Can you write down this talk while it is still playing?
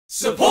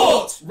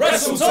Support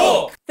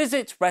WrestleTalk!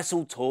 Visit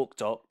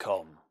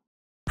WrestleTalk.com.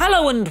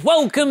 Hello and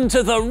welcome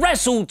to the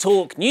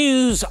WrestleTalk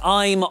News.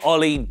 I'm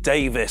Ollie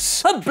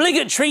Davis.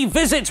 Obligatory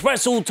visit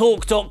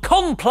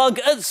WrestleTalk.com plug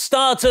at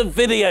start of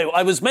video.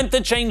 I was meant to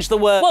change the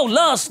word. Well,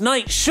 last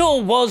night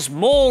sure was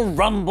more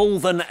Rumble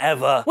than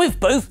ever, with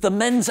both the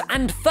men's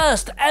and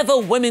first ever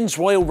women's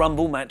Royal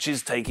Rumble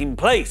matches taking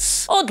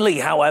place. Oddly,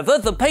 however,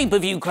 the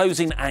pay-per-view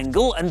closing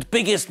angle and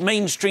biggest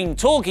mainstream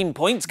talking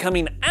point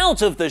coming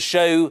out of the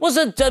show was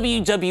a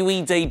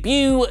WWE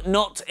debut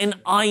not in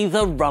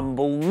either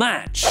Rumble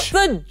match.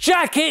 The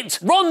Jacket,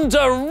 Ronda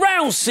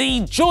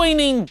Rousey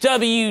joining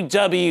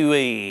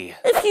WWE.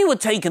 If you were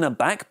taken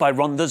aback by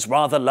Ronda's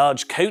rather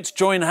large coat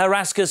during her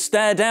Asuka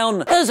stare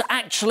down, there's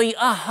actually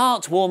a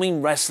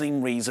heartwarming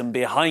wrestling reason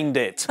behind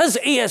it. As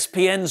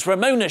ESPN's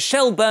Ramona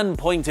Shelburne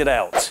pointed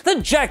out,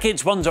 the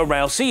jacket Ronda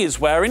Rousey is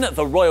wearing at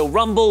the Royal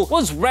Rumble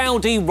was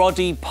Rowdy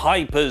Roddy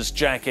Piper's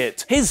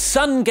jacket. His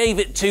son gave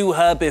it to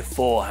her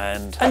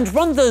beforehand. And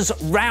Ronda's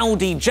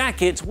rowdy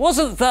jacket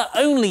wasn't the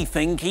only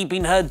thing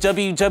keeping her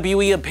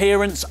WWE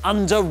appearance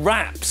under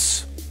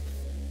wraps.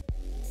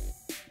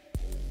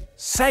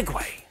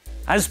 Segue.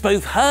 As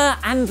both her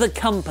and the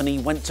company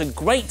went to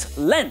great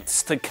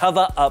lengths to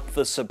cover up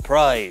the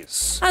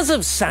surprise. As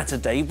of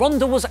Saturday,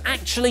 Ronda was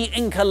actually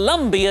in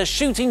Colombia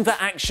shooting the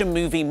action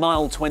movie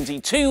Mile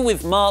 22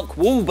 with Mark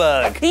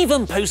Wahlberg,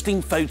 even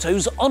posting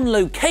photos on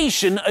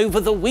location over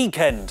the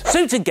weekend.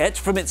 So to get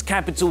from its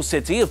capital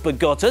city of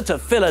Bogota to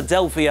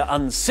Philadelphia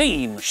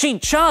unseen, she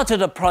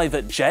chartered a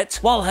private jet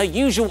while her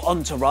usual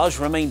entourage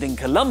remained in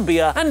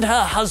Colombia and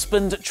her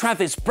husband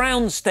Travis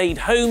Brown stayed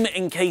home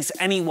in case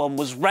anyone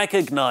was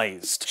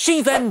recognized.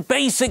 She then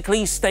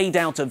basically stayed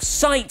out of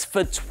sight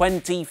for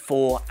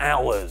 24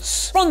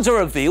 hours. Ronda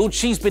revealed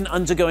she's been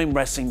undergoing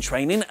wrestling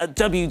training at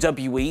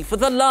WWE for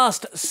the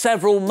last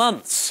several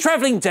months,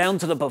 traveling down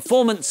to the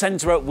Performance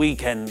Center at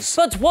weekends.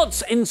 But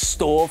what's in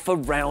store for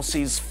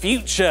Rousey's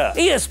future?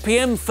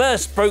 ESPN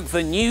first broke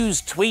the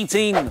news,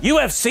 tweeting,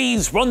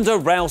 UFC's Ronda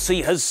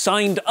Rousey has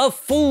signed a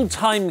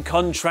full-time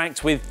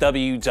contract with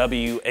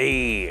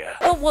WWE.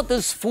 But what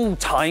does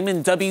full-time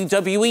in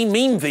WWE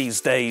mean these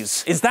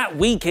days? Is that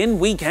week in,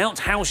 week out,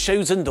 house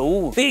shows and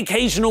all? The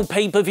occasional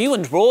pay-per-view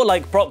and Raw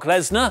like Brock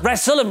Lesnar?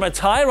 Wrestle and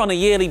retire on a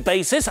yearly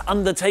basis,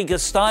 Undertaker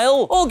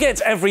style? Or get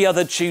every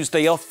other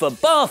Tuesday off for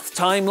bath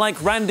time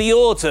like Randy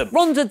Orton?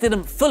 Ronda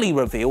didn't fully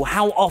reveal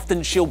how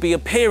often she'll be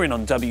appearing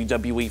on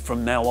WWE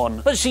from now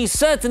on, but she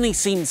certainly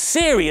seemed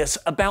serious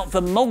about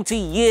the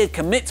multi-year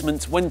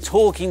commitment when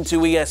talking to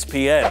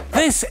ESPN.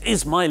 This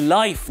is my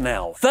life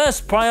now.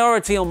 First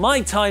priority on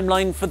my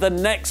timeline for the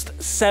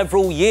next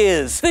several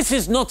years. This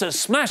is not a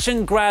smash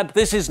and grab,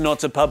 this is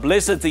not a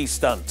publicity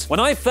stunt. When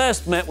I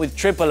first met with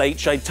Triple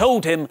H, I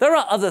told him there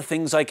are other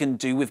things I can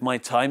do with my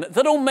time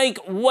that'll make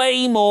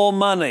way more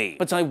money,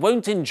 but I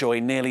won't enjoy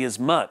nearly as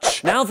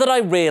much. Now that I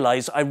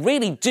realize I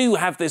really do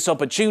have this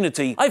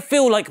opportunity, I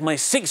feel like my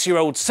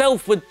 6-year-old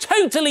self would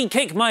totally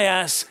kick my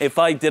ass if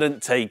I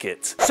didn't take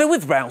it. So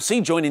with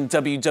Rousey joining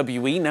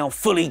WWE now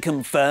fully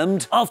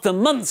confirmed, after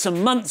months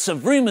and months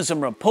of rumors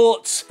and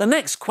reports, the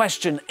next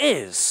question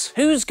is,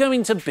 who's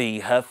going to be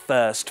her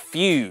first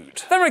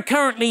feud? There are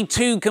currently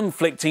two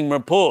conflicting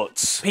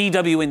reports.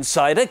 PW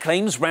Insider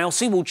claims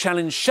Rousey will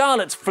challenge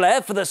Charlotte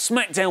Flair for the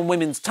SmackDown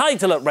Women's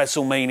title at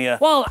WrestleMania,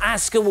 while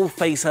Asuka will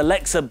face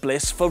Alexa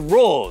Bliss for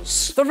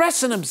Raws. The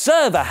Wrestling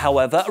Observer,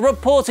 however, are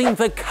reporting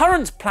the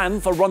current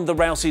plan for Ronda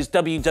Rousey's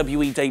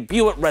WWE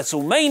debut at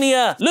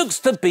WrestleMania looks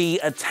to be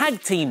a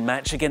tag team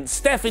match against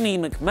Stephanie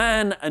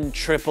McMahon and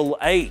Triple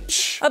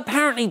H.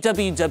 Apparently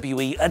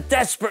WWE are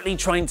desperately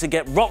trying to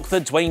get Rock the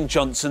Dwayne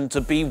Johnson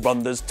to be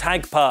Ronda's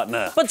tag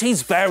partner, but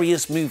his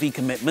various movie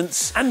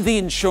commitments and the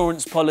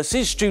insurance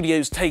policies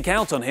studios take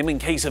out on him in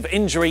case of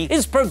injury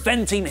is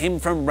preventing him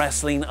from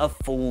wrestling a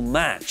full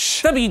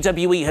match.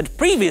 WWE had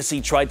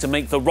previously tried to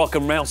make the Rock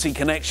and Rousey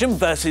connection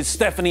versus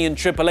Stephanie and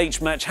Triple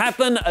H match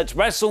happen at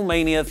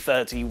WrestleMania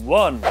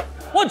 31.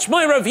 Watch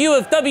my review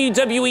of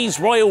WWE's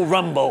Royal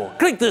Rumble.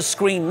 Click the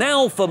screen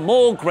now for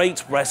more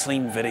great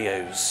wrestling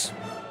videos.